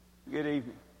Good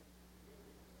evening.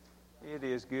 It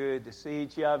is good to see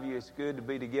each of you. It's good to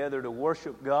be together to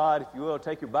worship God. If you will,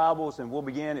 take your Bibles and we'll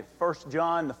begin at 1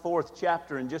 John, the 4th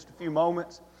chapter, in just a few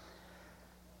moments.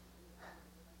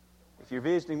 If you're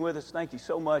visiting with us, thank you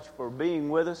so much for being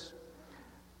with us.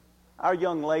 Our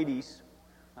young ladies,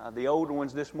 the older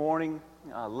ones this morning,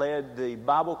 led the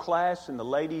Bible class and the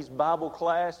ladies' Bible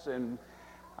class, and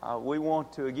we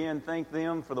want to again thank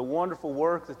them for the wonderful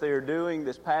work that they are doing.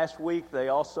 This past week, they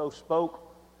also spoke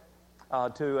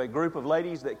to a group of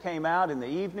ladies that came out in the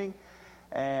evening,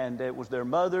 and it was their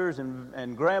mothers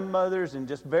and grandmothers and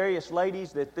just various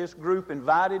ladies that this group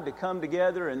invited to come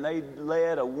together, and they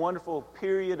led a wonderful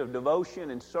period of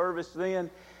devotion and service then.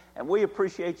 And we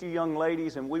appreciate you young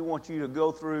ladies, and we want you to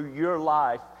go through your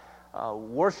life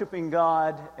worshiping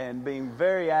God and being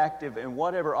very active in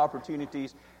whatever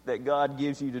opportunities that God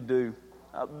gives you to do.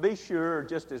 Be sure,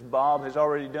 just as Bob has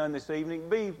already done this evening,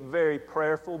 be very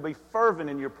prayerful, be fervent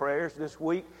in your prayers this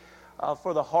week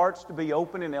for the hearts to be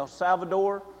open in El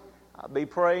Salvador. Be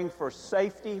praying for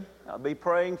safety. Be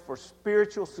praying for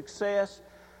spiritual success.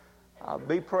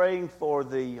 Be praying for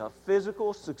the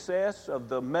physical success of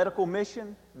the medical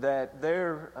mission, that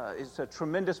there is a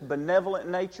tremendous benevolent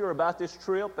nature about this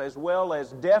trip, as well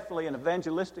as definitely an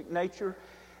evangelistic nature.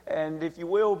 And if you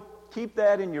will, keep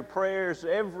that in your prayers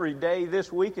every day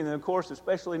this week, and of course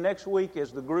especially next week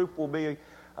as the group will be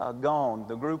gone.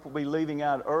 The group will be leaving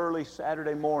out early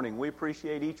Saturday morning. We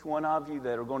appreciate each one of you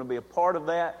that are going to be a part of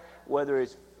that, whether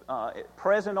it's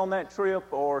present on that trip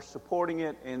or supporting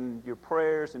it in your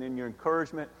prayers and in your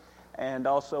encouragement, and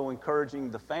also encouraging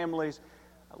the families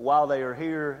while they are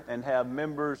here and have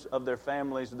members of their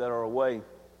families that are away.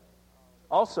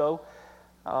 Also,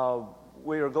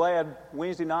 we are glad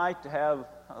Wednesday night to have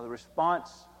the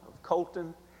response of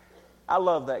Colton. I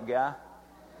love that guy.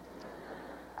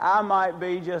 I might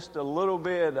be just a little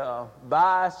bit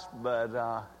biased, but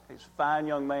he's a fine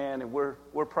young man, and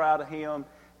we're proud of him.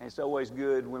 And it's always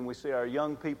good when we see our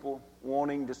young people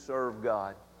wanting to serve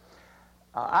God.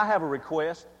 I have a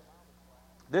request.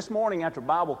 This morning after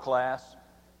Bible class,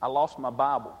 I lost my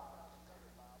Bible.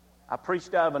 I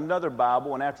preached out of another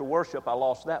Bible, and after worship, I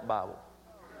lost that Bible.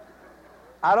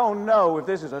 I don't know if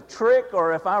this is a trick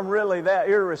or if I'm really that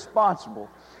irresponsible.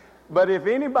 But if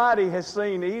anybody has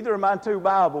seen either of my two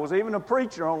Bibles, even a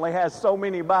preacher only has so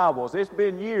many Bibles. It's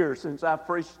been years since I've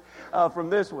preached from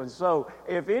this one. So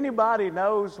if anybody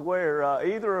knows where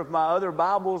either of my other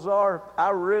Bibles are, I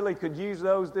really could use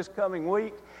those this coming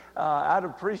week. I'd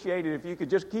appreciate it if you could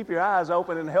just keep your eyes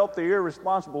open and help the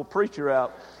irresponsible preacher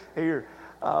out here.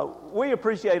 We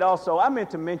appreciate also, I meant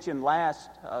to mention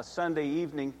last Sunday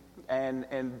evening,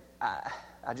 and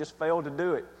I just failed to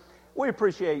do it. We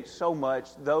appreciate so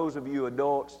much those of you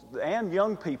adults and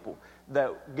young people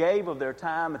that gave of their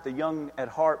time at the Young at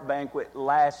Heart banquet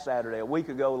last Saturday, a week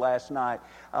ago last night.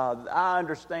 I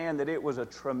understand that it was a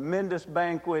tremendous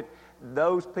banquet.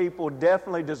 Those people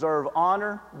definitely deserve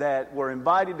honor that were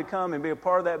invited to come and be a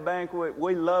part of that banquet.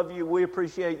 We love you. We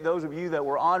appreciate those of you that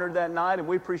were honored that night, and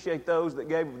we appreciate those that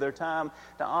gave of their time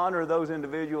to honor those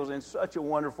individuals in such a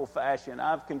wonderful fashion.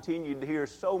 I've continued to hear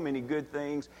so many good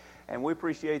things, and we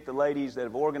appreciate the ladies that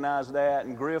have organized that,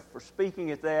 and Griff for speaking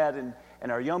at that, and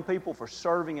our young people for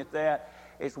serving at that.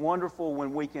 It's wonderful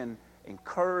when we can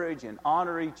encourage and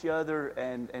honor each other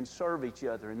and serve each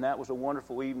other, and that was a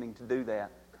wonderful evening to do that.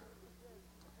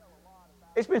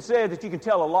 It's been said that you can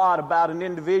tell a lot about an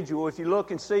individual if you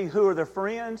look and see who are their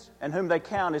friends and whom they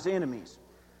count as enemies.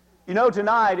 You know,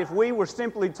 tonight, if we were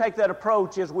simply to take that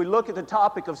approach as we look at the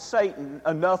topic of Satan,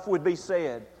 enough would be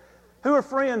said. Who are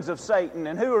friends of Satan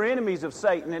and who are enemies of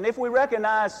Satan? And if we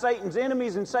recognize Satan's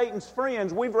enemies and Satan's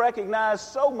friends, we've recognized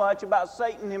so much about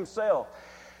Satan himself.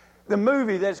 The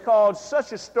movie that's called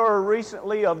Such a Stir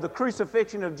recently of the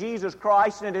crucifixion of Jesus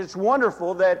Christ, and it's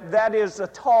wonderful that that is a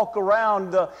talk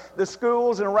around the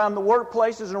schools and around the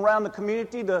workplaces and around the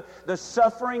community, the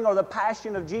suffering or the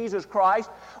passion of Jesus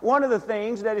Christ. One of the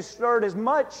things that has stirred as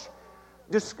much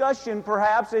discussion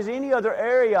perhaps as any other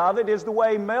area of it is the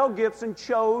way Mel Gibson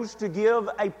chose to give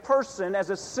a person as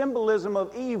a symbolism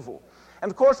of evil.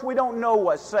 And of course, we don't know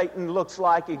what Satan looks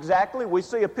like exactly. We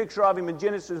see a picture of him in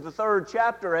Genesis, the 3rd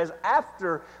chapter, as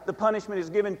after the punishment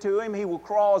is given to him, he will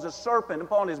crawl as a serpent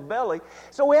upon his belly.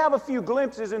 So we have a few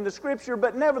glimpses in the Scripture,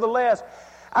 but nevertheless,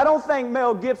 I don't think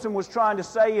Mel Gibson was trying to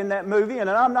say in that movie, and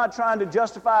I'm not trying to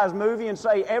justify his movie and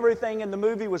say everything in the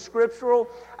movie was scriptural.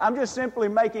 I'm just simply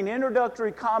making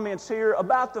introductory comments here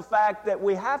about the fact that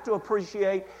we have to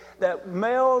appreciate that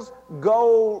Mel's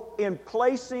goal in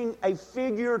placing a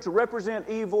figure to represent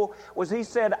evil was, he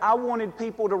said, I wanted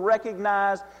people to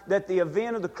recognize that the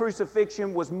event of the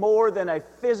crucifixion was more than a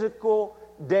physical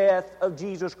death of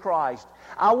Jesus Christ.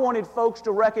 I wanted folks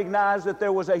to recognize that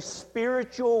there was a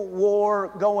spiritual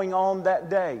war going on that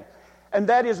day. And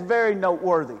that is very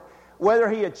noteworthy. Whether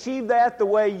he achieved that the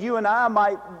way you and I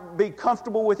might be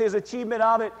comfortable with his achievement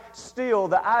of it, still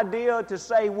the idea to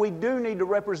say we do need to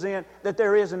represent that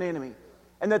there is an enemy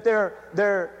and that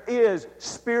there is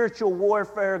spiritual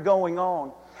warfare going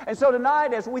on. And so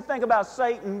tonight, as we think about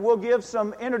Satan, we'll give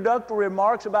some introductory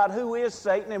remarks about who is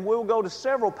Satan, and we'll go to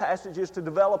several passages to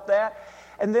develop that.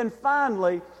 And then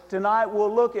finally, tonight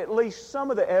we'll look at least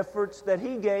some of the efforts that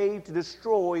he gave to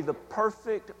destroy the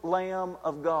perfect Lamb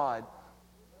of God.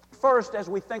 First, as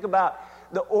we think about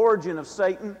the origin of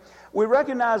Satan, we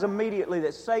recognize immediately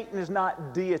that Satan is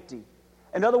not deity.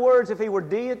 In other words, if he were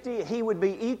deity, he would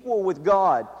be equal with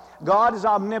God. God is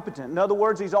omnipotent. In other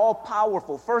words, he's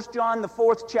all-powerful. 1 John, the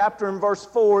 4th chapter and verse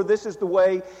 4, this is the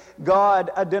way God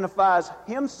identifies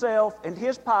himself and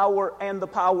his power and the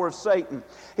power of Satan.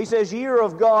 He says, "Ye are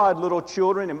of God, little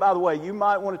children." And by the way, you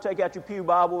might want to take out your pew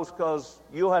Bibles because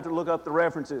you'll have to look up the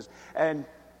references. And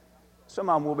some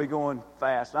of them will be going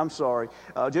fast. I'm sorry.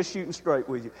 Just shooting straight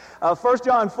with you. 1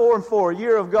 John 4 and 4, "Ye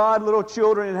are of God, little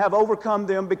children, and have overcome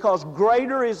them, because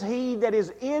greater is he that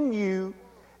is in you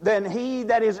than he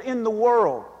that is in the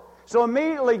world." So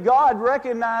immediately God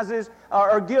recognizes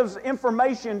or gives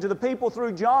information to the people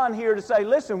through John here to say,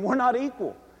 listen, we're not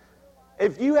equal.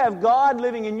 If you have God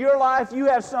living in your life, you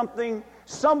have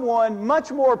someone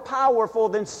much more powerful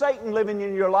than Satan living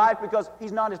in your life, because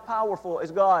he's not as powerful as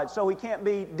God. So he can't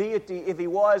be deity. If he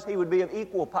was, he would be of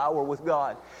equal power with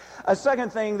God. A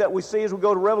second thing that we see as we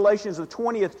go to Revelations, the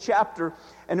 20th chapter,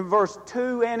 and in verse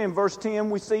 2 and in verse 10,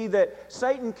 we see that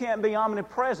Satan can't be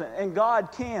omnipresent and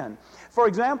God can. For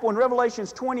example, in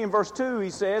Revelations 20 and verse 2, he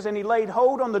says, "And he laid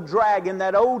hold on the dragon,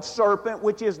 that old serpent,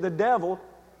 which is the devil,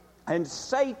 and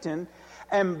Satan,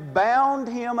 and bound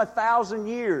him 1,000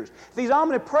 years." If he's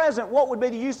omnipresent, what would be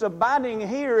the use of binding him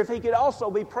here if he could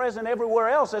also be present everywhere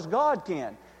else as God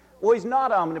can? Well, he's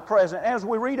not omnipresent. As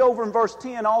we read over in verse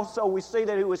 10 also, we see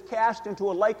that he was cast into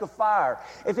a lake of fire.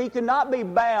 If he could not be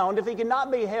bound, if he could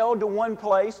not be held to one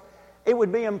place, it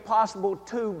would be impossible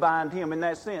to bind him in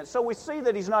that sense. So we see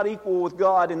that he's not equal with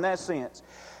God in that sense.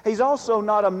 He's also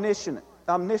not omniscient.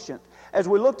 As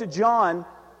we look to John,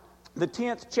 the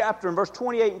 10th chapter, in verse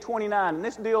 28 and 29, and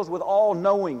this deals with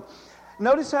all-knowing.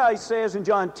 Notice how he says in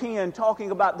John 10,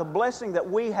 talking about the blessing that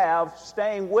we have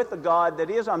staying with a God that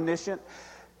is omniscient.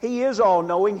 He is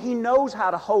all-knowing. He knows how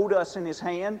to hold us in his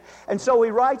hand. And so he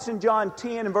writes in John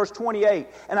 10 and verse 28,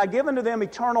 "And I give unto them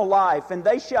eternal life, and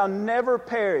they shall never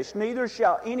perish, neither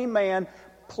shall any man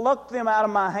pluck them out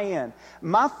of my hand.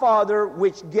 My Father,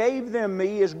 which gave them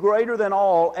me, is greater than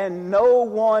all, and no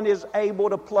one is able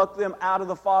to pluck them out of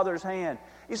the Father's hand."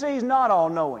 You see, he's not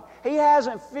all-knowing. He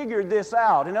hasn't figured this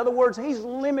out. In other words, he's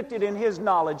limited in his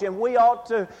knowledge, and we ought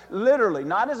to literally,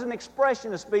 not as an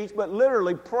expression of speech, but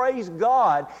literally praise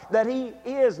God that he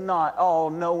is not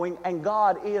all-knowing, and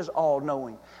God is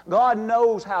all-knowing. God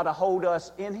knows how to hold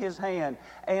us in his hand,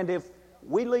 and if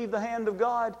we leave the hand of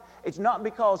God, it's not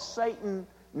because Satan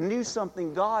knew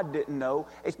something God didn't know.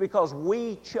 It's because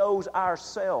we chose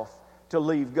ourselves to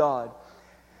leave God.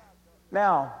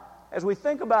 Now, as we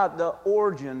think about the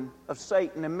origin of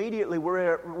Satan, immediately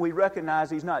we recognize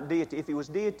he's not deity. If he was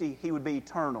deity, he would be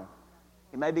eternal.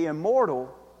 He may be immortal,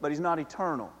 but he's not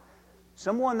eternal.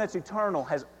 Someone that's eternal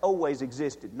has always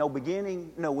existed. No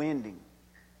beginning, no ending.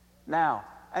 Now,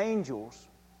 angels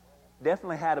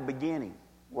definitely had a beginning,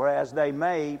 whereas they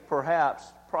may,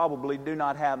 perhaps, probably do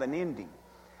not have an ending.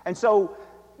 And so,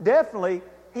 definitely,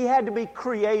 he had to be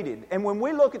created. And when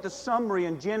we look at the summary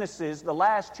in Genesis, the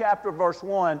last chapter, verse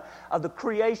 1 of the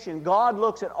creation, God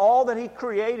looks at all that he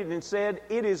created and said,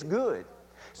 it is good.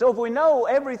 So if we know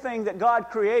everything that God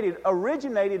created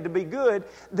originated to be good,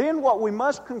 then what we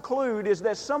must conclude is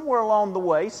that somewhere along the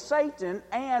way, Satan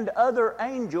and other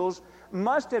angels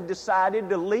must have decided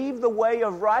to leave the way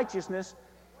of righteousness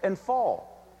and fall.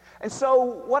 And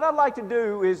so what I'd like to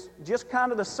do is just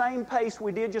kind of the same pace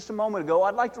we did just a moment ago.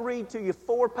 I'd like to read to you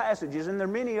 4 passages, and there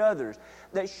are many others,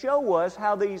 that show us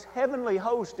how these heavenly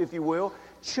hosts, if you will,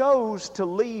 chose to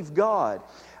leave God.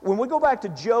 When we go back to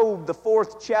Job, the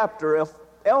 4th chapter,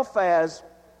 Eliphaz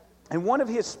in one of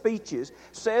his speeches,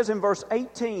 says in verse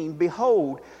 18,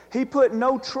 "Behold, he put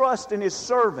no trust in his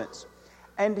servants,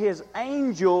 and his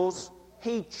angels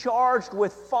he charged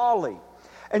with folly."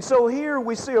 And so here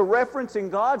we see a reference in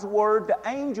God's Word to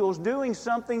angels doing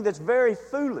something that's very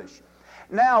foolish.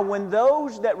 Now, when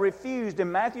those that refused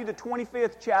in Matthew the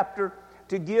 25th chapter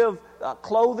to give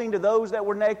clothing to those that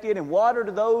were naked and water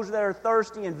to those that are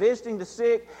thirsty and visiting the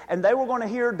sick, and they were going to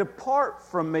hear, "Depart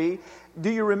from me," do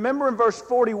you remember in verse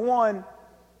 41,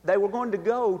 they were going to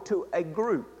go to a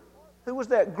group. Who was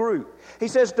that group? He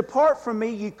says, "Depart from me,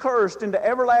 ye cursed, into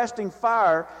everlasting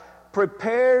fire,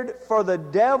 prepared for the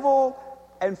devil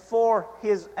and for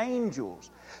his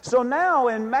angels." So now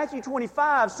in Matthew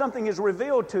 25, something is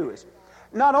revealed to us.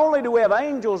 Not only do we have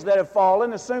angels that have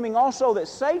fallen, assuming also that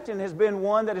Satan has been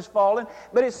one that has fallen,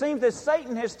 but it seems that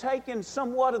Satan has taken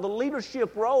somewhat of the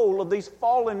leadership role of these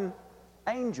fallen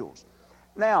angels.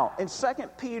 Now, in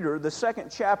 2 Peter, the 2nd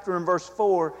chapter in verse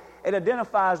 4, it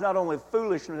identifies not only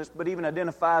foolishness, but even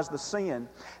identifies the sin.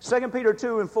 2 Peter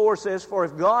 2 and 4 says, "For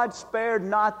if God spared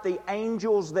not the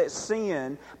angels that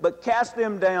sinned, but cast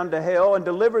them down to hell, and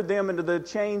delivered them into the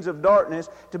chains of darkness,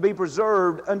 to be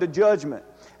preserved unto judgment."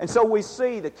 And so we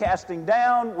see the casting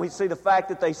down, we see the fact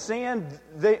that they sinned,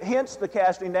 hence the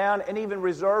casting down, and even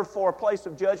reserved for a place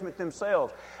of judgment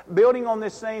themselves. Building on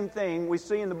this same thing, we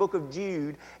see in the book of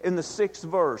Jude, in the 6th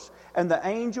verse, "And the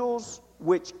angels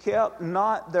which kept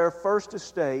not their first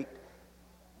estate."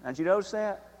 Now, did you notice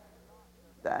that?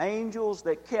 The angels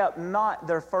that kept not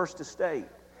their first estate.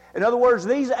 In other words,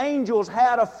 these angels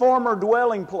had a former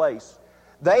dwelling place.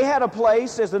 They had a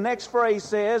place, as the next phrase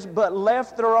says, but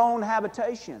left their own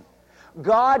habitation.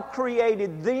 God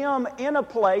created them in a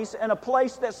place, and a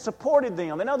place that supported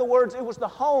them. In other words, it was the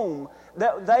home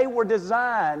that they were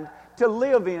designed to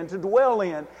live in, to dwell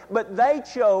in. But they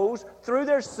chose, through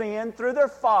their sin, through their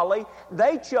folly,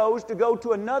 they chose to go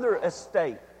to another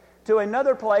estate, to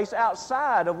another place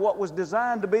outside of what was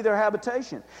designed to be their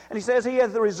habitation. And he says, "He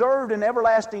hath reserved in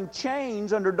everlasting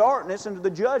chains under darkness unto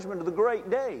the judgment of the great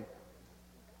day."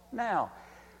 Now,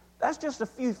 that's just a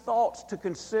few thoughts to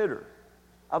consider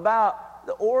about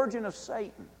the origin of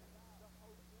Satan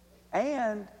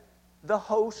and the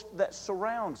host that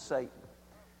surrounds Satan.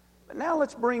 But now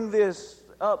let's bring this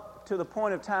up to the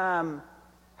point of time.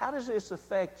 How does this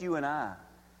affect you and I?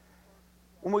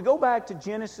 When we go back to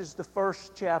Genesis, the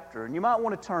 1st chapter, and you might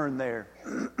want to turn there.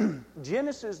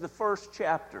 Genesis, the 1st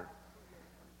chapter,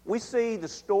 we see the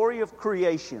story of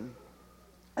creation.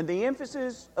 And the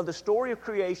emphasis of the story of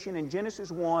creation in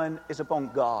Genesis 1 is upon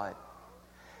God.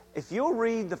 If you'll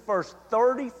read the first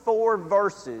 34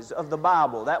 verses of the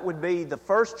Bible, that would be the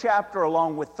 1st chapter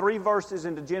along with 3 verses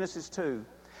into Genesis 2.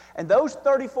 And those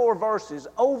 34 verses,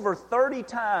 over 30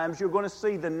 times you're going to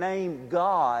see the name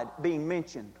God being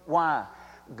mentioned. Why?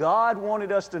 God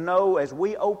wanted us to know as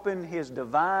we open His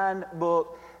divine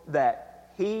book that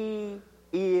He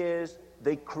is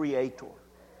the Creator.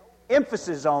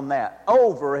 Emphasis on that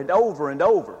over and over and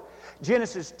over.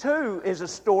 Genesis 2 is a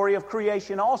story of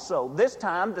creation also. This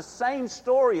time the same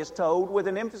story is told with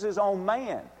an emphasis on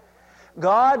man.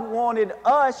 God wanted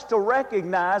us to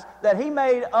recognize that He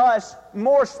made us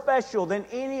more special than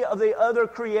any of the other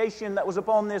creation that was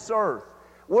upon this earth.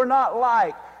 We're not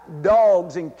like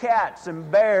dogs and cats and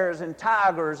bears and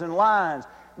tigers and lions.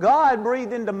 God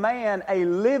breathed into man a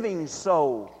living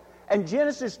soul. And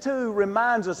Genesis 2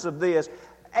 reminds us of this.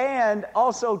 And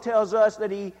also tells us that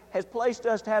He has placed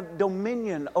us to have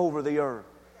dominion over the earth.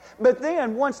 But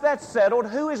then, once that's settled,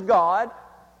 who is God?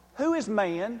 Who is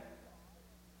man?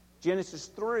 Genesis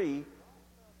 3,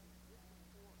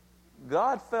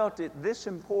 God felt it this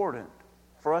important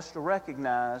for us to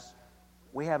recognize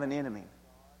we have an enemy.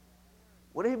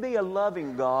 Would He be a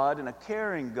loving God and a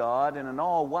caring God and an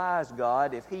all-wise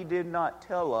God if He did not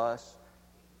tell us,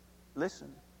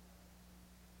 listen,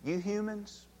 you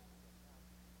humans,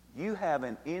 you have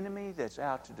an enemy that's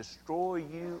out to destroy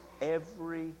you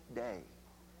every day.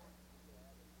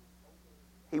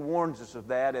 He warns us of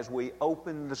that as we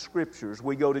open the Scriptures.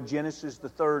 We go to Genesis, the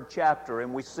 3rd chapter,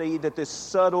 and we see that this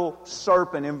subtle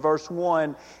serpent in verse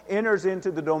 1 enters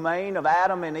into the domain of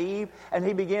Adam and Eve, and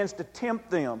he begins to tempt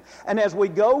them. And as we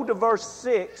go to verse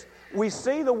 6, we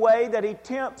see the way that he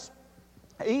tempts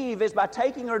Eve is by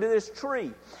taking her to this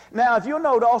tree. Now, if you'll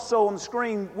note also on the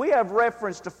screen, we have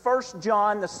reference to 1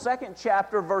 John, the 2nd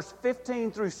chapter, verse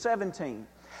 15 through 17.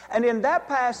 And in that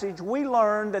passage, we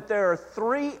learn that there are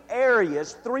 3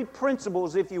 areas, 3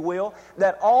 principles, if you will,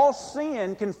 that all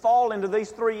sin can fall into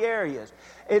these 3 areas.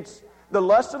 It's the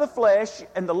lust of the flesh,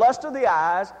 and the lust of the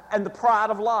eyes, and the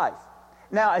pride of life.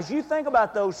 Now, as you think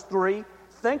about those 3,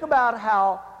 think about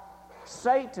how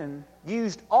Satan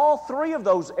used all three of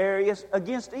those areas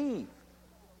against Eve.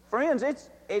 Friends,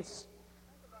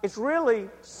 it's really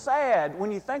sad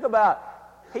when you think about,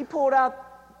 he pulled out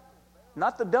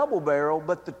not the double barrel,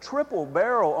 but the triple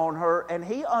barrel on her, and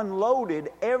he unloaded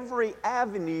every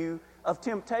avenue of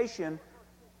temptation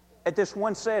at this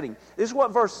one setting. This is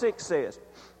what verse 6 says.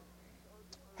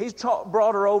 He's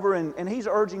brought her over, and he's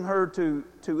urging her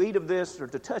to eat of this or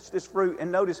to touch this fruit,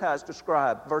 and notice how it's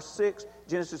described. Verse 6,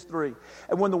 Genesis 3.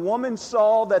 And when the woman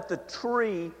saw that the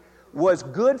tree was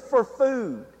good for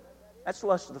food, that's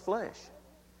lust of the flesh,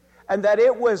 and that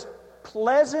it was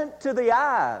pleasant to the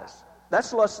eyes,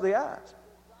 that's lust of the eyes,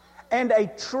 and a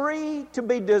tree to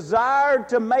be desired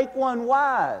to make one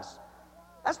wise.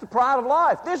 That's the pride of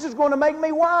life. This is going to make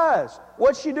me wise.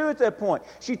 What'd she do at that point?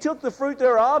 She took the fruit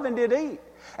thereof and did eat.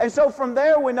 And so from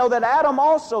there we know that Adam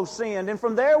also sinned. And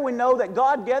from there we know that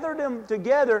God gathered them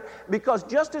together, because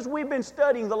just as we've been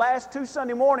studying the last 2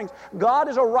 Sunday mornings, God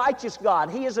is a righteous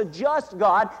God. He is a just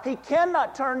God. He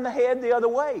cannot turn the head the other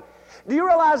way. Do you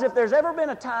realize if there's ever been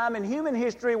a time in human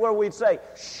history where we'd say,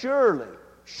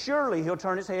 surely He'll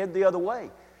turn His head the other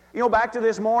way? You know, back to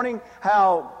this morning,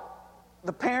 how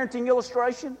the parenting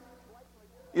illustration,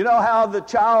 you know how the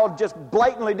child just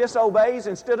blatantly disobeys.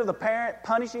 Instead of the parent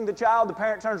punishing the child, the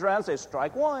parent turns around and says,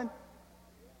 strike one.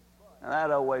 And that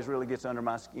always really gets under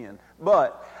my skin.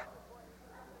 But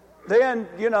then,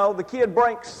 you know, the kid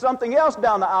breaks something else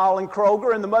down the aisle in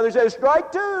Kroger, and the mother says,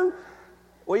 strike two.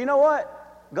 Well, you know what?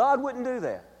 God wouldn't do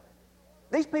that.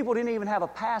 These people didn't even have a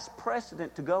past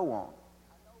precedent to go on.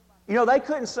 You know, they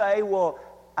couldn't say, well,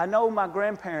 I know my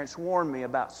grandparents warned me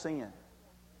about sin.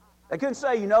 They couldn't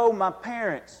say, you know, my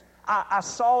parents, I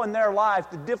saw in their life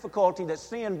the difficulty that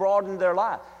sin brought into their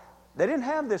life. They didn't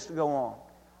have this to go on.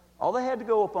 All they had to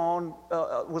go upon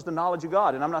was the knowledge of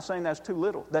God. And I'm not saying that's too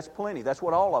little. That's plenty. That's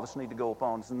what all of us need to go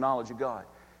upon, is the knowledge of God.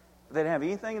 They didn't have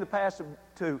anything in the past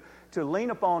to lean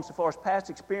upon so far as past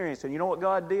experience. And you know what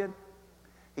God did?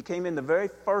 He came in the very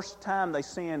first time they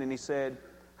sinned, and He said,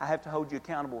 I have to hold you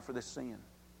accountable for this sin.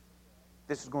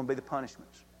 This is going to be the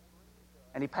punishments.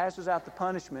 And He passes out the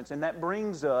punishments, and that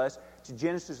brings us to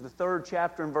Genesis, the 3rd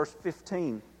chapter, and verse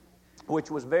 15,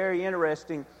 which was very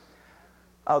interesting,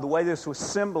 the way this was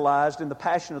symbolized in the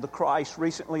Passion of the Christ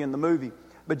recently in the movie.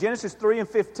 But Genesis 3 and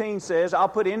 15 says, I'll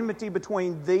put enmity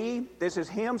between thee, this is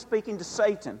Him speaking to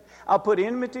Satan, I'll put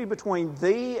enmity between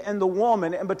thee and the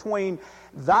woman, and between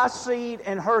thy seed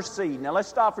and her seed. Now let's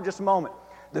stop for just a moment.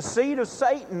 The seed of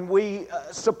Satan, we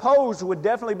suppose, would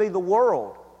definitely be the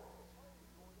world.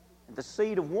 The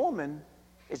seed of woman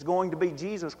is going to be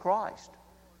Jesus Christ.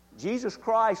 Jesus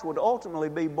Christ would ultimately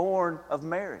be born of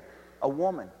Mary, a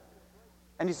woman.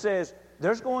 And He says,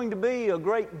 there's going to be a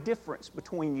great difference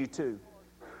between you two.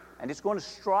 And it's going to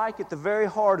strike at the very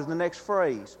heart of the next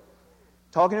phrase.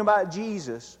 Talking about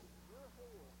Jesus,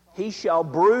 He shall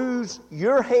bruise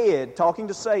your head, talking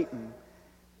to Satan,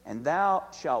 and thou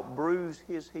shalt bruise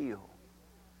his heel.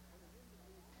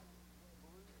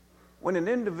 When an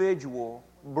individual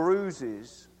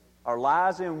bruises or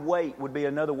lies in wait would be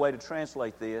another way to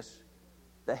translate this,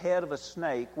 the head of a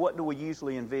snake, what do we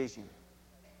usually envision?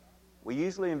 We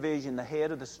usually envision the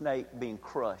head of the snake being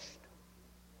crushed.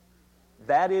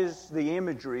 That is the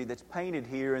imagery that's painted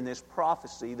here in this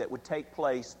prophecy that would take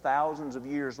place thousands of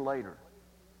years later.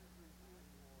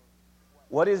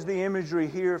 What is the imagery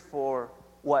here for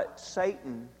what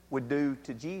Satan would do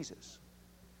to Jesus?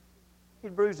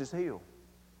 He'd bruise his heel.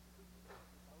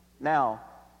 Now,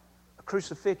 a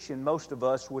crucifixion, most of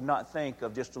us would not think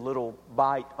of just a little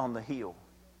bite on the heel.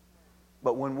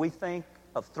 But when we think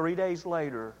of 3 days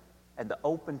later and the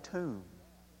open tomb,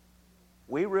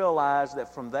 we realize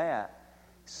that from that,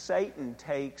 Satan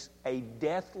takes a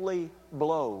deathly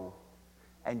blow,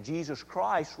 and Jesus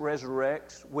Christ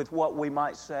resurrects with what we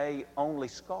might say only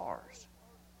scars.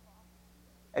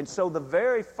 And so the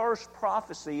very first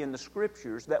prophecy in the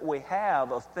Scriptures that we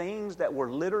have of things that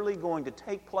were literally going to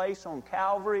take place on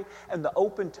Calvary and the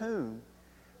open tomb,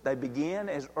 they begin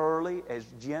as early as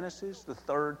Genesis, the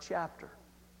 3rd chapter.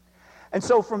 And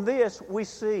so from this, we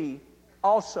see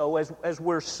also, as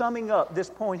we're summing up this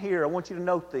point here, I want you to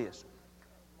note this.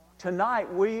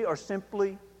 Tonight, we are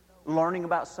simply learning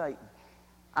about Satan.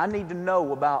 I need to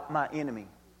know about my enemy.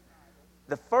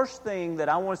 The first thing that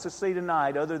I want us to see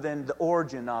tonight, other than the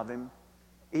origin of him,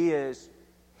 is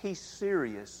he's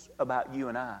serious about you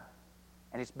and I.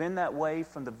 And it's been that way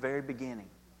from the very beginning.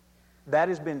 That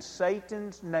has been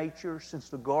Satan's nature since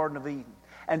the Garden of Eden.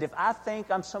 And if I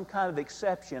think I'm some kind of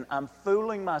exception, I'm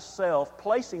fooling myself,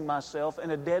 placing myself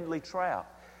in a deadly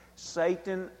trap.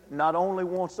 Satan not only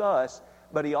wants us,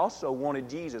 but he also wanted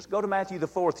Jesus. Go to Matthew, the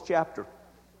 4th chapter.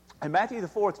 In Matthew, the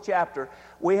 4th chapter,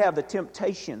 we have the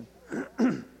temptation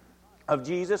of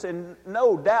Jesus, and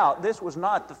no doubt this was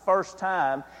not the first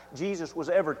time Jesus was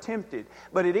ever tempted.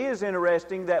 But it is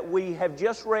interesting that we have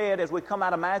just read, as we come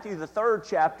out of Matthew, the 3rd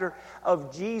chapter,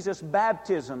 of Jesus'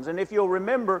 baptisms. And if you'll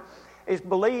remember, it's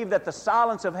believed that the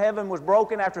silence of heaven was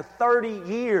broken after 30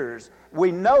 years.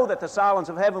 We know that the silence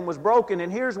of heaven was broken,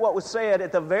 and here's what was said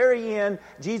at the very end.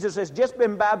 Jesus has just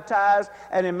been baptized,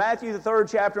 and in Matthew, the 3rd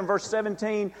chapter, in verse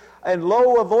 17, and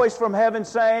lo, a voice from heaven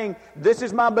saying, "This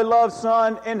is my beloved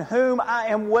Son, in whom I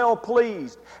am well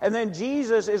pleased." And then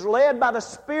Jesus is led by the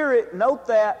Spirit. Note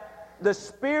that. The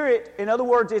Spirit, in other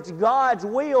words, it's God's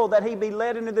will that He be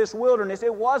led into this wilderness.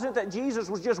 It wasn't that Jesus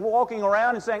was just walking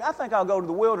around and saying, "I think I'll go to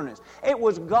the wilderness." It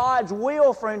was God's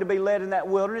will for Him to be led in that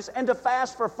wilderness and to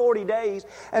fast for 40 days.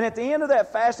 And at the end of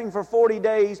that fasting for 40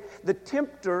 days, the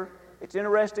tempter, it's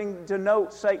interesting to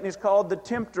note, Satan is called the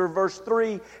tempter, verse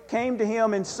 3, came to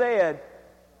Him and said,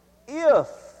 "If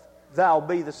thou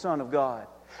be the Son of God."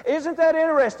 Isn't that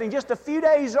interesting? Just a few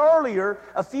days earlier,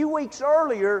 a few weeks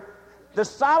earlier, the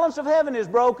silence of heaven is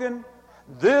broken.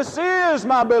 "This is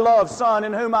my beloved Son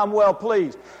in whom I'm well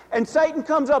pleased." And Satan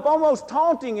comes up almost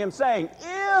taunting Him, saying,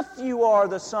 "If you are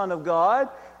the Son of God,"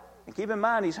 and keep in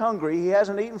mind he's hungry, he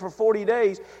hasn't eaten for 40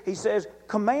 days, he says,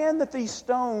 "Command that these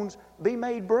stones be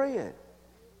made bread."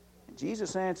 And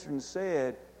Jesus answered and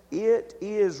said, "It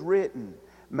is written,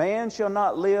 man shall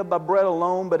not live by bread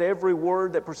alone, but every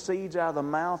word that proceeds out of the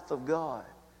mouth of God."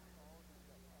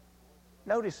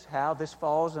 Notice how this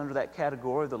falls under that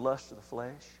category of the lust of the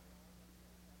flesh.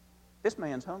 This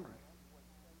man's hungry.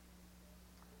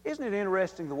 Isn't it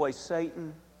interesting the way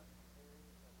Satan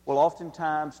will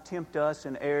oftentimes tempt us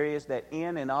in areas that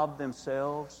in and of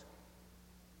themselves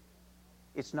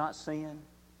it's not sin,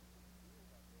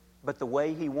 but the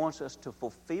way he wants us to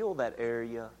fulfill that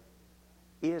area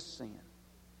is sin.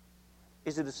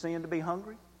 Is it a sin to be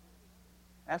hungry?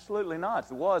 Absolutely not.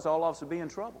 If it was, all of us would be in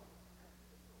trouble.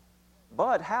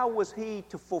 But how was he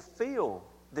to fulfill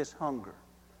this hunger?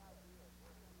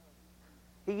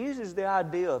 He uses the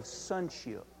idea of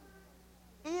sonship.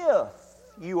 If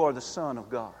you are the Son of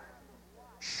God.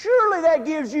 Surely that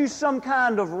gives you some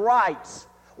kind of rights.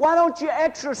 Why don't you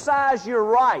exercise your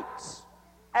rights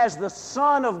as the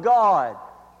Son of God?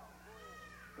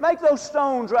 Make those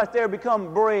stones right there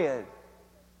become bread.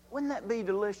 Wouldn't that be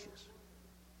delicious?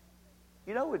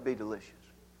 You know it would be delicious.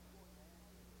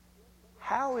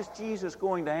 How is Jesus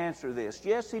going to answer this?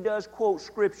 Yes, He does quote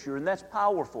Scripture, and that's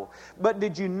powerful. But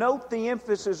did you note the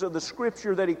emphasis of the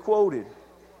Scripture that He quoted?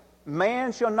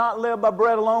 Man shall not live by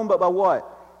bread alone, but by what?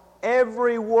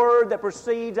 Every word that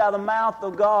proceeds out of the mouth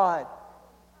of God.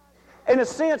 In a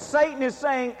sense, Satan is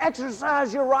saying,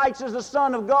 exercise your rights as the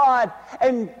Son of God.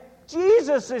 And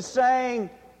Jesus is saying,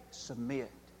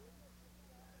 submit.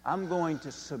 I'm going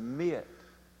to submit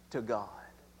to God.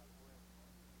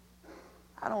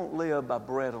 I don't live by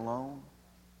bread alone.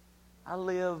 I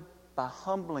live by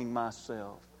humbling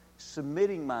myself,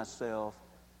 submitting myself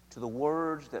to the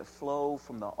words that flow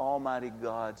from the Almighty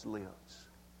God's lips.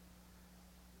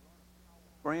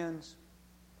 Friends,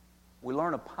 we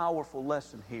learn a powerful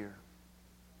lesson here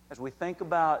as we think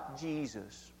about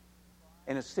Jesus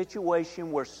in a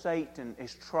situation where Satan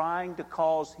is trying to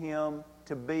cause Him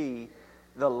to be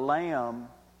the lamb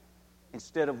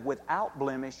instead of without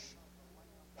blemish.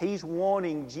 He's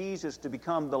wanting Jesus to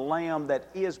become the lamb that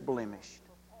is blemished.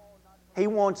 He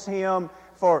wants Him,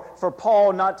 for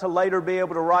Paul not to later be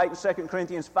able to write in 2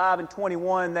 Corinthians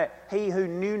 5:21 that He who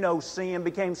knew no sin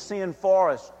became sin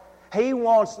for us. He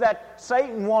wants that,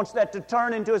 Satan wants that to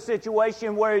turn into a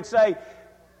situation where he'd say,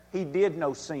 He did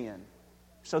no sin,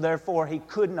 so therefore He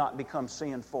could not become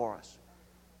sin for us.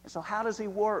 And so how does he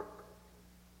work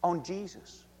on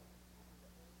Jesus?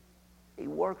 He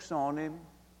works on Him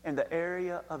in the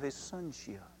area of His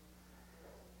sonship.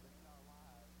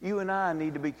 You and I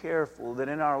need to be careful that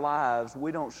in our lives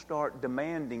we don't start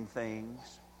demanding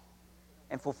things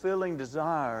and fulfilling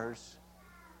desires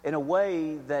in a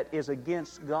way that is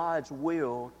against God's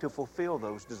will to fulfill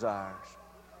those desires.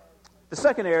 The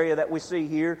second area that we see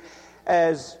here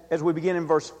as we begin in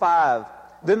verse 5,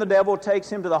 then the devil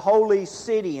takes him to the holy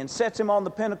city and sets him on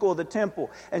the pinnacle of the temple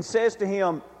and says to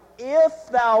him, if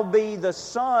thou be the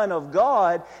Son of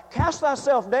God, cast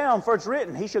thyself down, for it's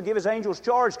written, He shall give His angels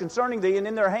charge concerning thee, and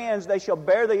in their hands they shall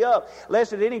bear thee up,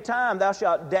 lest at any time thou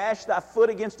shalt dash thy foot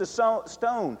against a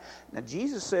stone. Now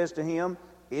Jesus says to him,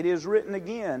 it is written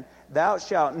again, thou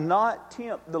shalt not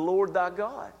tempt the Lord thy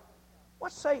God.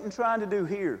 What's Satan trying to do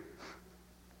here?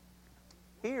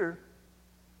 Here,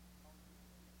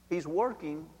 he's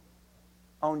working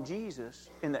on Jesus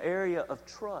in the area of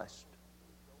trust.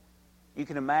 You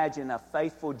can imagine a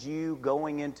faithful Jew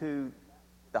going into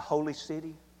the holy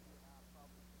city.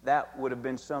 That would have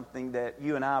been something that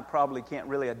you and I probably can't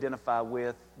really identify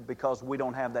with because we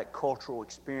don't have that cultural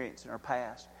experience in our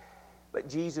past. But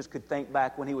Jesus could think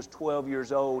back when he was 12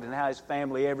 years old and how his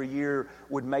family every year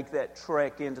would make that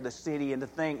trek into the city, and to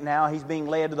think now he's being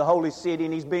led to the holy city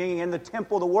and he's being in the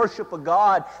temple, the worship of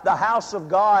God, the house of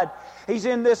God. He's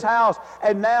in this house,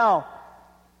 and now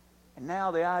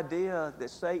the idea that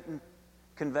Satan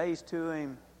conveys to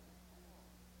him,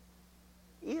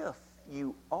 if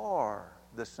you are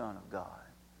the Son of God,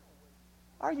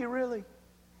 are you really?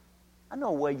 I know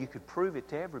a way you could prove it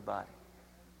to everybody.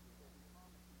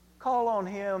 Call on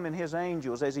him and his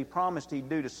angels as he promised he'd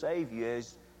do to save you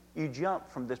as you jump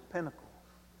from this pinnacle,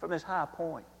 from this high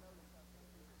point.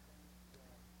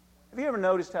 Have you ever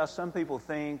noticed how some people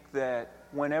think that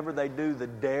whenever they do the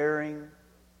daring,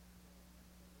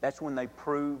 that's when they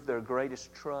prove their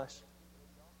greatest trust?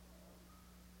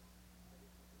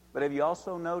 But have you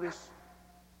also noticed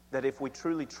that if we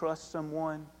truly trust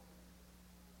someone,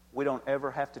 we don't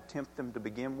ever have to tempt them to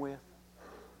begin with?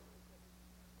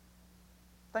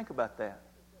 Think about that.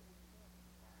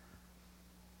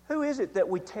 Who is it that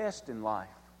we test in life?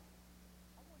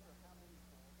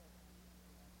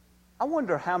 I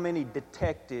wonder how many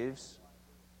detectives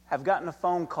have gotten a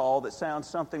phone call that sounds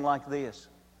something like this.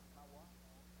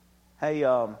 Hey,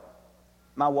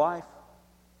 my wife,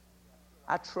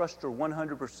 I trust her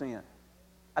 100%.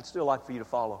 I'd still like for you to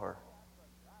follow her.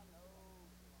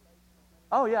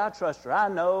 Oh, yeah, I trust her. I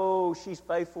know she's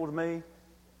faithful to me.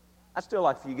 I'd still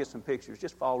like for you to get some pictures.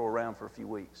 Just follow her around for a few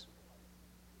weeks.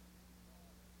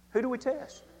 Who do we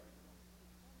test?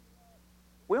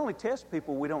 We only test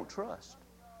people we don't trust.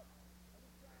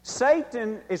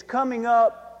 Satan is coming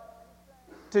up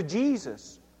to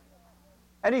Jesus,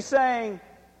 and he's saying,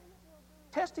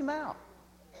 test him out.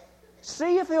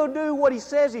 See if he'll do what he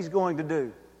says he's going to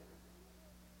do.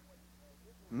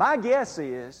 My guess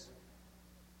is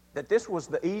that this was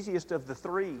the easiest of the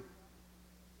three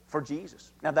for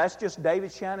Jesus. Now, that's just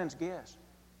David Shannon's guess.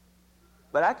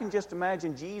 But I can just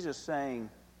imagine Jesus saying,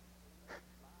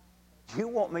 you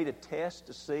want me to test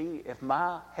to see if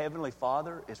my Heavenly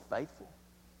Father is faithful?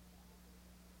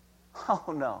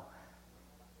 Oh, no.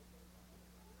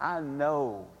 I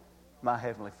know my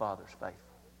Heavenly Father's faithful.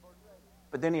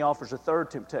 But then he offers a third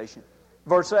temptation.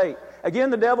 Verse 8,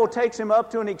 again the devil takes him up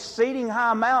to an exceeding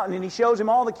high mountain, and he shows him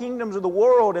all the kingdoms of the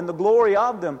world and the glory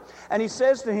of them. And he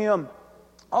says to him,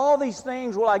 all these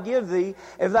things will I give thee,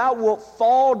 if thou wilt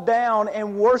fall down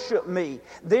and worship me.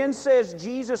 Then says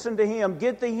Jesus unto him,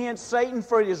 get thee hence, Satan,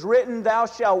 for it is written, thou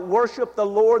shalt worship the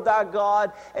Lord thy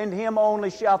God, and him only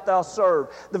shalt thou serve.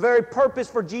 The very purpose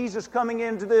for Jesus coming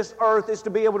into this earth is to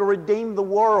be able to redeem the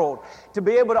world, to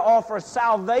be able to offer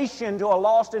salvation to a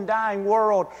lost and dying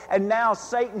world. And now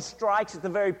Satan strikes at the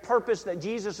very purpose that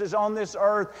Jesus is on this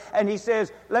earth, and he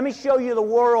says, let me show you the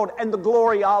world and the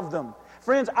glory of them.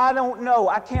 Friends, I don't know.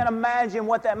 I can't imagine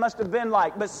what that must have been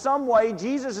like. But some way,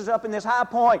 Jesus is up in this high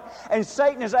point, and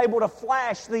Satan is able to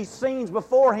flash these scenes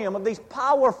before him of these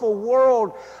powerful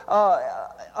world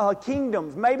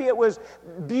kingdoms. Maybe it was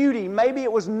beauty. Maybe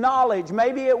it was knowledge.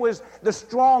 Maybe it was the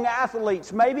strong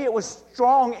athletes. Maybe it was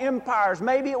strong empires.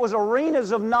 Maybe it was arenas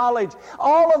of knowledge.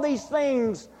 All of these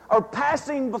things are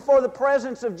passing before the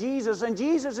presence of Jesus, and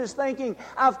Jesus is thinking,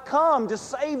 I've come to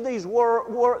save these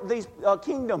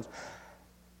kingdoms.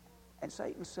 And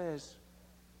Satan says,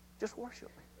 just worship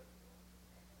me.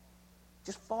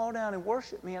 Just fall down and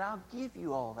worship me, and I'll give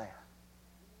you all that.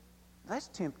 That's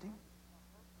tempting.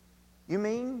 You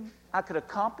mean I could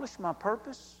accomplish my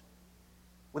purpose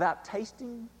without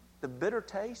tasting the bitter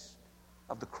taste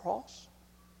of the cross?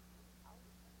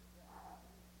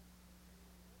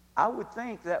 I would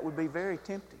think that would be very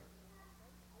tempting.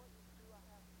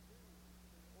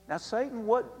 Now, Satan,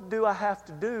 what do I have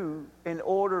to do in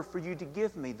order for you to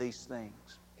give me these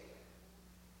things?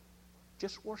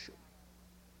 Just worship.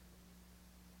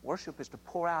 Worship is to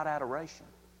pour out adoration.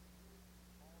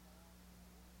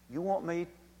 You want me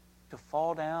to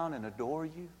fall down and adore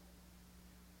you?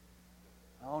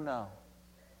 Oh, no.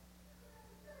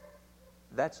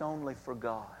 That's only for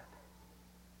God.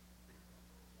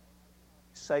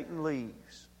 Satan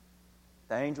leaves.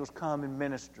 The angels come and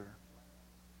minister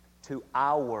to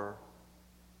our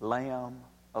Lamb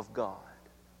of God,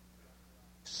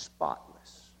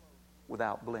 spotless,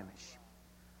 without blemish.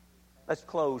 Let's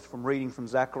close from reading from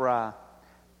Zechariah.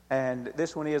 And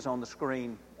this one is on the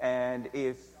screen. And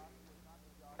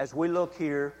as we look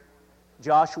here,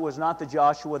 Joshua is not the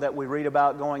Joshua that we read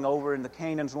about going over in the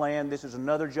Canaan's land. This is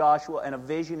another Joshua, and a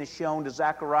vision is shown to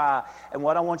Zechariah. And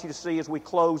what I want you to see as we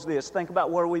close this, think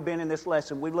about where we've been in this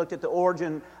lesson. We've looked at the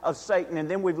origin of Satan, and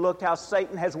then we've looked how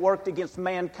Satan has worked against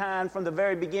mankind from the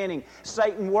very beginning.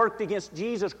 Satan worked against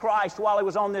Jesus Christ while he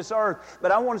was on this earth.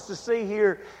 But I want us to see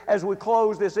here as we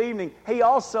close this evening, he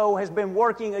also has been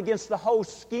working against the whole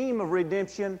scheme of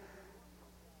redemption,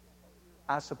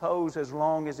 I suppose, as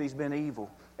long as he's been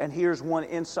evil. And here's one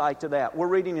insight to that. We're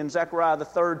reading in Zechariah, the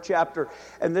 3rd chapter,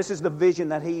 and this is the vision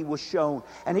that he was shown.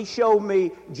 And he showed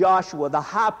me Joshua, the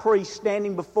high priest,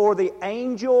 standing before the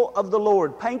angel of the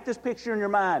Lord. Paint this picture in your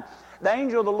mind. The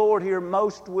angel of the Lord here,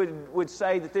 most would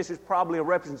say that this is probably a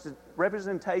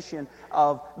representation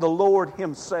of the Lord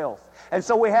himself. And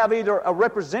so we have either a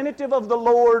representative of the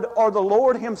Lord or the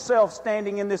Lord himself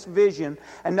standing in this vision.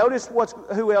 And notice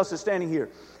who else is standing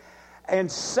here. And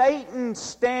Satan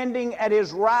standing at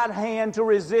his right hand to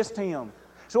resist him.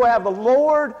 So we have the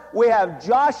Lord, we have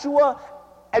Joshua,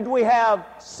 and we have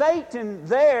Satan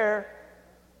there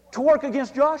to work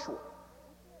against Joshua.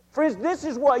 Friends, this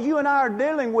is what you and I are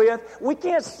dealing with. We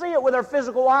can't see it with our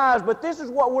physical eyes, but this is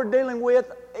what we're dealing with,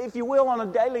 if you will, on a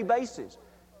daily basis.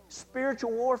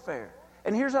 Spiritual warfare.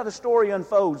 And here's how the story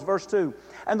unfolds. Verse 2.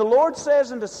 And the Lord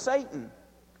says unto Satan,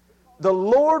 the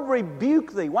Lord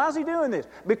rebuke thee. Why is he doing this?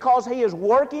 Because he is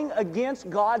working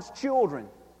against God's children.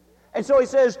 And so he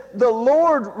says, the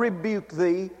Lord rebuke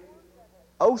thee,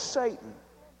 O Satan.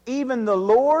 Even the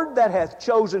Lord that hath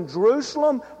chosen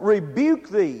Jerusalem rebuke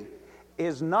thee.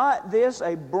 Is not this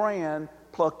a brand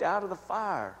plucked out of the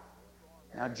fire?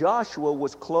 Now Joshua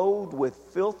was clothed with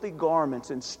filthy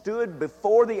garments and stood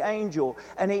before the angel.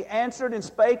 And he answered and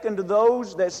spake unto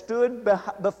those that stood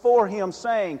before him,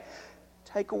 saying,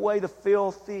 take away the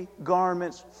filthy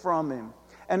garments from him.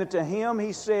 And unto him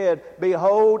he said,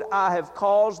 behold, I have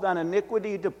caused thine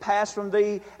iniquity to pass from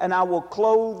thee, and I will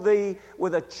clothe thee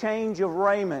with a change of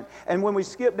raiment. And when we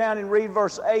skip down and read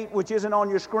verse 8, which isn't on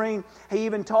your screen, he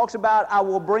even talks about, I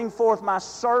will bring forth my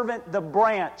servant the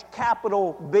branch,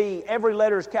 capital B. Every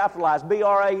letter is capitalized,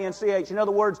 B-R-A-N-C-H. In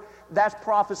other words, that's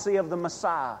prophecy of the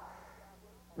Messiah.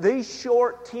 These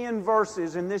short 10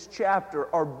 verses in this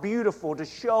chapter are beautiful to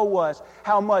show us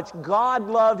how much God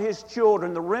loved His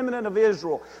children, the remnant of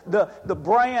Israel, the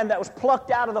brand that was plucked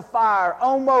out of the fire.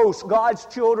 Almost God's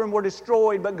children were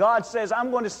destroyed, but God says, I'm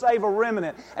going to save a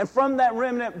remnant. And from that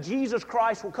remnant, Jesus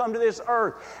Christ will come to this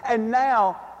earth. And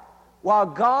now, while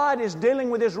God is dealing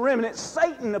with His remnant,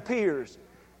 Satan appears.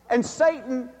 And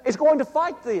Satan is going to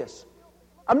fight this.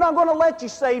 I'm not going to let you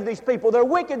save these people. They're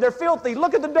wicked. They're filthy.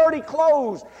 Look at the dirty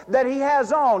clothes that he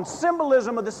has on.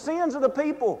 Symbolism of the sins of the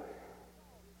people.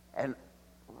 And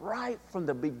right from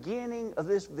the beginning of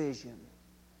this vision,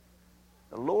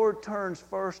 the Lord turns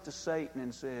first to Satan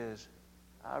and says,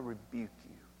 I rebuke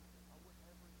you.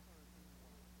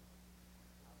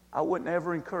 I wouldn't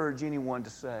ever encourage anyone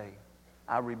to say,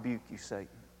 I rebuke you, Satan.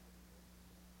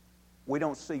 We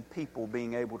don't see people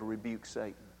being able to rebuke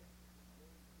Satan.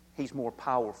 He's more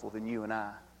powerful than you and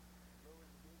I.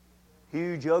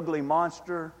 Huge, ugly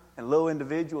monster, and little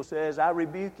individual says, I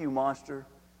rebuke you, monster.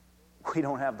 We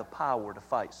don't have the power to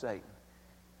fight Satan.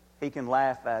 He can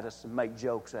laugh at us and make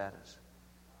jokes at us.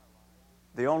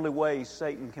 The only way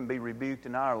Satan can be rebuked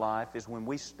in our life is when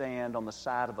we stand on the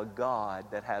side of a God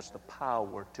that has the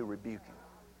power to rebuke him.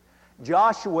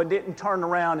 Joshua didn't turn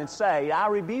around and say, I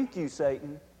rebuke you,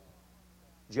 Satan.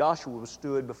 Joshua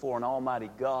stood before an almighty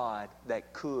God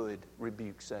that could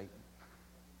rebuke Satan.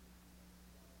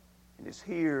 And it's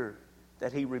here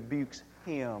that he rebukes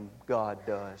him, God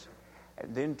does,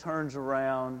 and then turns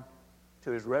around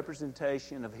to his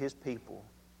representation of his people,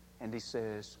 and he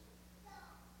says,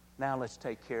 now let's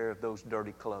take care of those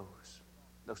dirty clothes,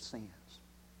 those sins.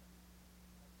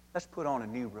 Let's put on a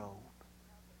new robe.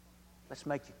 Let's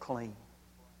make you clean.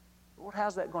 Lord,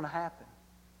 how's that going to happen?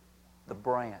 The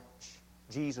branch,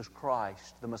 Jesus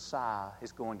Christ, the Messiah,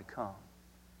 is going to come.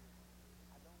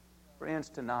 Friends,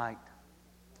 tonight,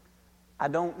 I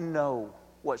don't know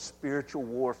what spiritual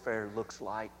warfare looks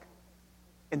like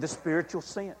in the spiritual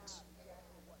sense.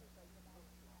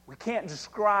 We can't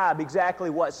describe exactly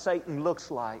what Satan looks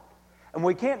like. And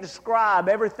we can't describe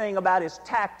everything about his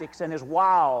tactics and his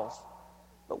wiles.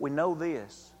 But we know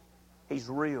this. He's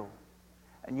real.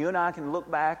 And you and I can look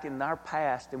back in our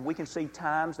past and we can see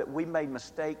times that we made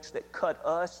mistakes that cut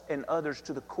us and others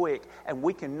to the quick. And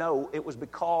we can know it was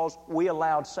because we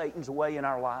allowed Satan's way in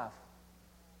our life.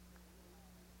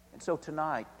 And so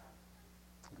tonight,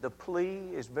 the plea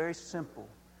is very simple,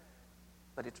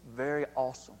 but it's very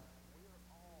awesome.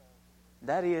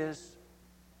 That is,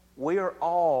 we are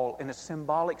all, in a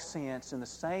symbolic sense, in the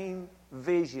same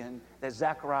vision that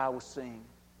Zechariah was seeing.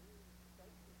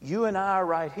 You and I are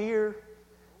right here.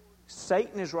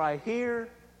 Satan is right here.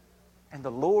 And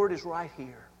the Lord is right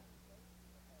here.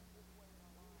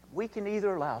 We can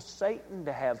either allow Satan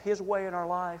to have his way in our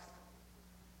life,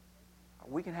 or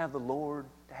we can have the Lord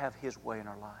to have His way in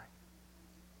our life.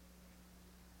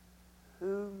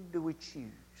 Who do we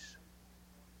choose?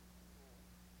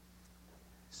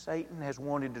 Satan has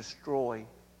wanted to destroy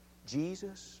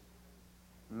Jesus,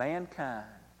 mankind,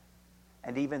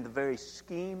 and even the very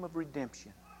scheme of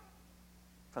redemption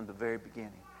from the very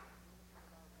beginning.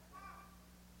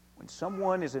 When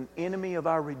someone is an enemy of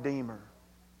our Redeemer,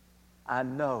 I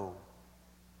know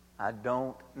I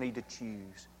don't need to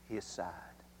choose his side.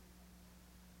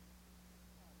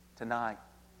 Tonight,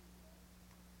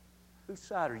 whose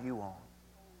side are you on?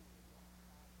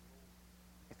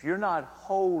 If you're not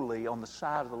wholly on the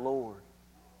side of the Lord,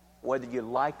 whether you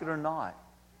like it or not,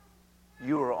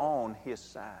 you are on His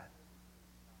side.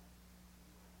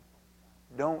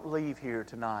 Don't leave here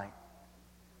tonight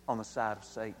on the side of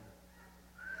Satan.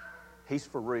 He's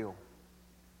for real.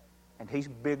 And he's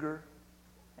bigger,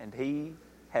 and he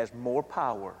has more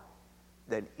power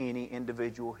than any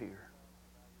individual here.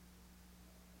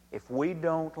 If we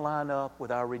don't line up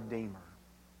with our Redeemer,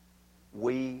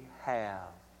 we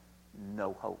have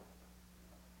no hope.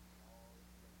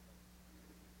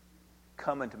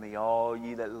 Come unto me, all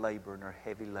ye that labor and are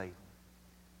heavy laden,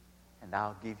 and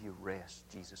I'll give you rest,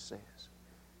 Jesus says.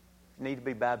 If you need to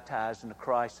be baptized into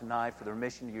Christ tonight for the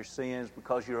remission of your sins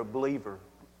because you're a believer,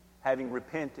 having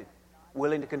repented,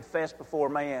 willing to confess before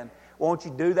man, won't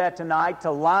you do that tonight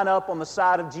to line up on the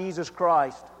side of Jesus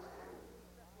Christ?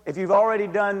 If you've already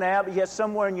done that, but yet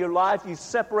somewhere in your life you've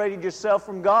separated yourself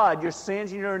from God, your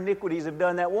sins and your iniquities have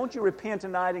done that, won't you repent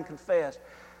tonight and confess?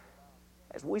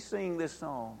 As we sing this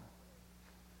song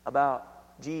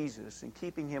about Jesus and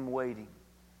keeping Him waiting,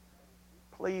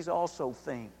 please also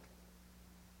think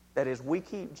that as we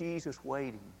keep Jesus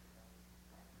waiting,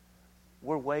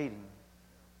 we're waiting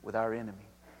with our enemy.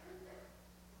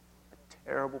 A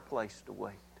terrible place to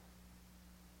wait.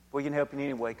 If we can help you in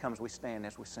any way, come as we stand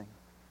as we sing.